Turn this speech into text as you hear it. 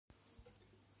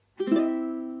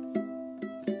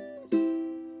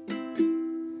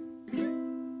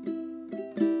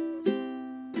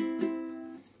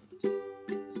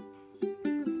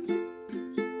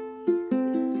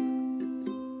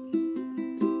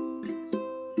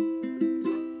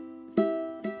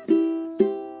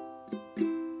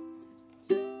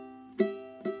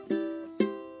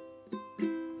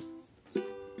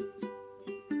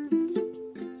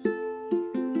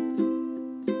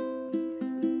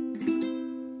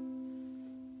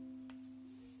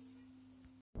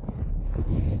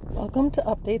Welcome to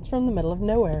Updates from the Middle of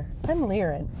Nowhere. I'm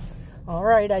Liren.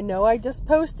 Alright, I know I just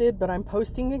posted, but I'm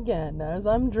posting again as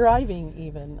I'm driving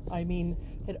even. I mean,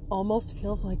 it almost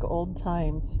feels like old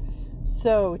times.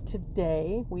 So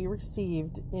today we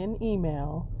received in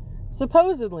email,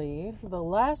 supposedly, the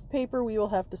last paper we will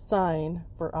have to sign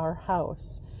for our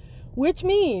house. Which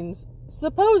means,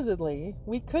 supposedly,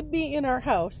 we could be in our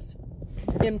house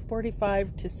in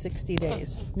 45 to 60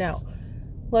 days. Now,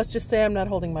 let's just say I'm not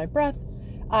holding my breath.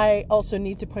 I also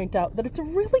need to point out that it's a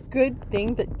really good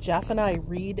thing that Jeff and I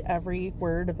read every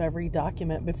word of every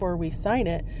document before we sign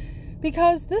it,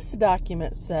 because this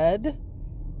document said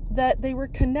that they were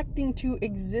connecting to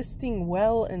existing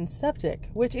well and septic,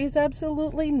 which is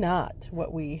absolutely not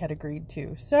what we had agreed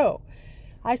to. So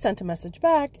I sent a message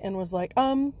back and was like,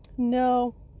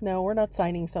 no, we're not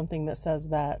signing something that says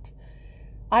that.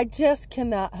 I just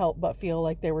cannot help but feel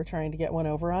like they were trying to get one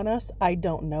over on us. I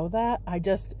don't know that.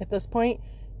 At this point,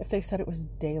 if they said it was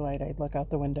daylight, I'd look out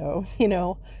the window,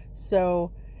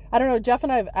 So, I don't know. Jeff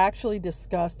and I have actually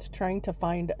discussed trying to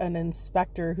find an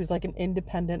inspector who's like an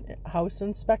independent house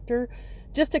inspector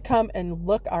just to come and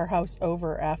look our house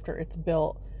over after it's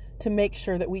built to make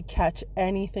sure that we catch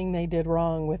anything they did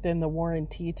wrong within the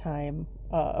warranty time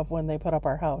of when they put up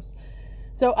our house.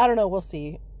 So, I don't know. We'll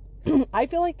see. I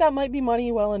feel like that might be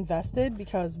money well invested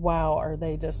because, wow, are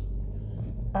they just...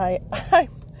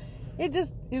 It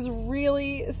just is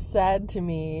really sad to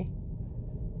me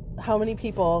how many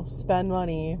people spend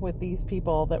money with these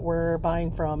people that we're buying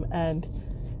from, and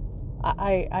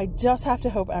I just have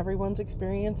to hope everyone's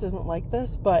experience isn't like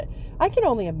this, but I can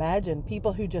only imagine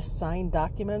people who just sign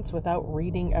documents without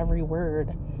reading every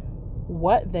word,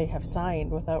 what they have signed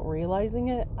without realizing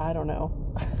it. I don't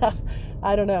know.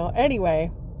 I don't know. Anyway,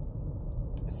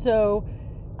 so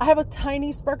I have a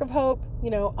tiny spark of hope.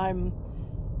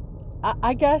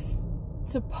 I guess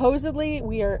supposedly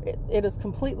it is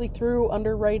completely through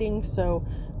underwriting, so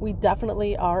we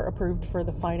definitely are approved for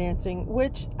the financing,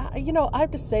 which, I have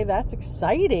to say that's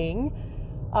exciting.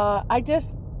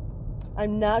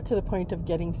 I'm not to the point of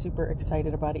getting super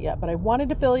excited about it yet, but I wanted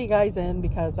to fill you guys in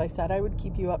because I said I would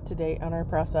keep you up to date on our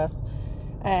process.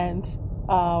 And,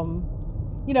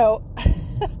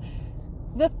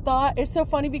 the thought is so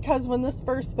funny because when this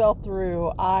first fell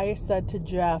through, I said to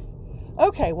Jeff,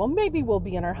 okay, well, maybe we'll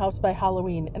be in our house by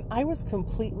Halloween. And I was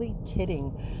completely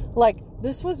kidding. Like,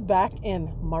 this was back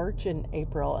in March and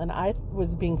April, and I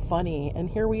was being funny. And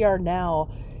here we are now.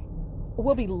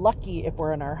 We'll be lucky if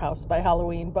we're in our house by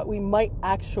Halloween, but we might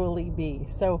actually be.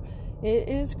 So it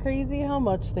is crazy how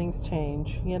much things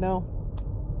change,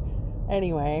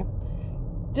 Anyway,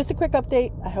 just a quick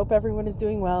update. I hope everyone is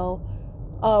doing well.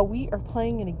 We are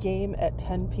playing in a game at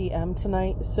 10 p.m.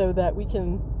 tonight so that we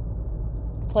can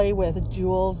play with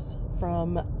Jules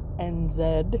from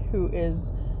NZ, who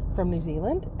is from New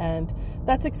Zealand, and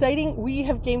that's exciting. We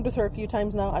have gamed with her a few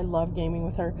times now. I love gaming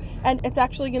with her, and it's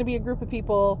actually going to be a group of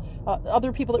people,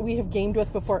 other people that we have gamed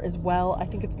with before as well. I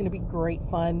think it's going to be great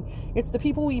fun. It's the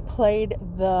people we played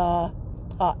the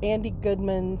Andy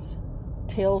Goodman's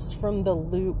Tales from the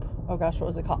Loop. Oh gosh, what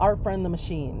was it called? Our Friends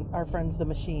the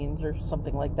Machines, or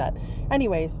something like that.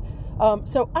 Anyways,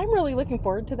 so I'm really looking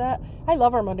forward to that. I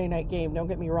love our Monday night game, don't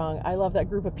get me wrong. I love that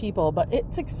group of people, but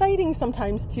it's exciting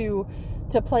sometimes to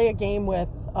play a game with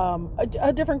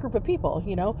a different group of people,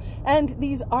 And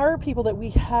these are people that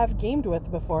we have gamed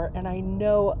with before, and I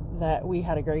know that we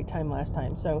had a great time last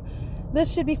time. So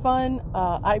this should be fun.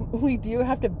 We do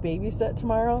have to babysit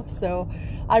tomorrow, so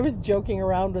I was joking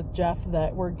around with Jeff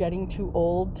that we're getting too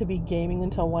old to be gaming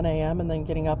until 1 a.m. and then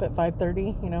getting up at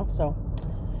 5:30, so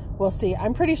we'll see.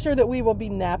 I'm pretty sure that we will be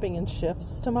napping in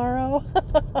shifts tomorrow,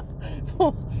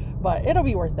 but it'll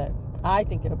be worth it. I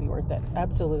think it'll be worth it.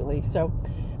 Absolutely. So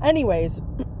anyways,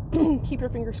 keep your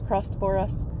fingers crossed for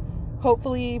us.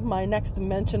 Hopefully my next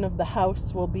mention of the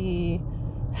house will be,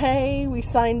 hey, we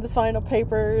signed the final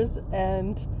papers,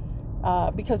 and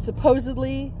because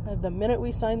supposedly the minute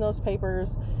we sign those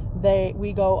papers,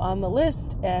 we go on the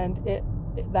list, and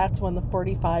that's when the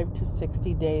 45 to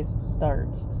 60 days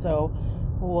starts. So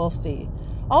we'll see.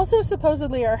 Also,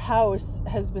 supposedly our house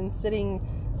has been sitting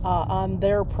on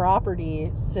their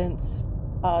property since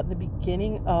the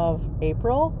beginning of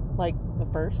April, like the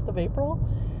 1st of April.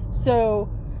 So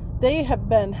they have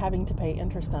been having to pay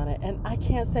interest on it, and I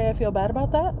can't say I feel bad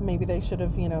about that. Maybe they should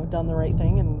have, done the right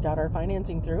thing and got our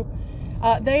financing through.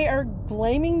 They are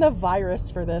blaming the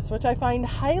virus for this, which I find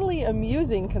highly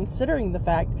amusing considering the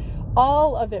fact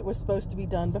all of it was supposed to be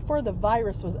done before the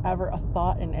virus was ever a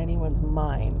thought in anyone's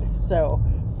mind. So,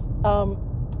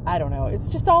 I don't know. It's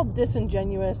just all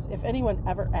disingenuous. If anyone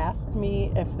ever asked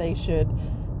me if they should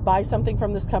buy something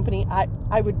from this company,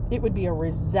 it would be a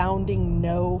resounding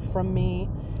no from me.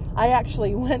 I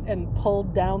actually went and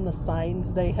pulled down the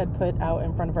signs they had put out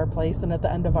in front of our place and at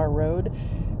the end of our road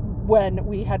when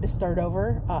we had to start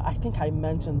over. I think I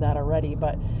mentioned that already,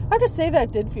 but I have to say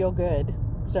that did feel good.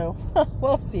 So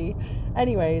we'll see.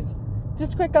 Anyways,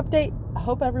 just a quick update. I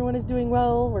hope everyone is doing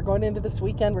well. We're going into this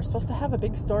weekend. We're supposed to have a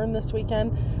big storm this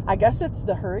weekend. I guess it's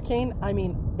the hurricane. I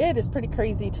mean, it is pretty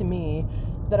crazy to me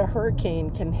that a hurricane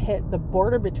can hit the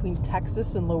border between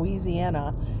Texas and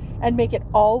Louisiana and make it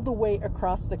all the way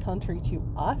across the country to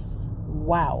us.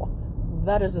 Wow,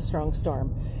 that is a strong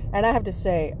storm. And I have to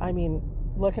say, I mean,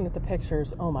 looking at the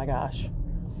pictures, oh my gosh.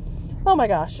 Oh my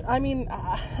gosh. I mean,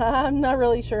 I'm not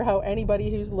really sure how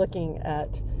anybody who's looking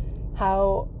at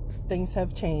how things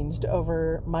have changed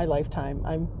over my lifetime.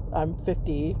 I'm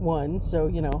 51, so,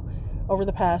 you know, over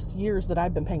the past years that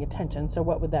I've been paying attention. So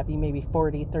what would that be? Maybe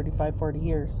 40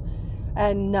 years.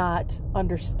 And not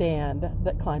understand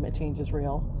that climate change is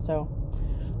real. So,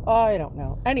 I don't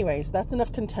know. Anyways, that's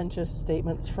enough contentious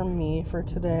statements from me for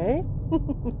today.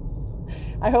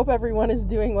 I hope everyone is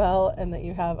doing well and that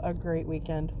you have a great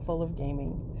weekend full of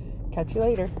gaming. Catch you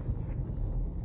later.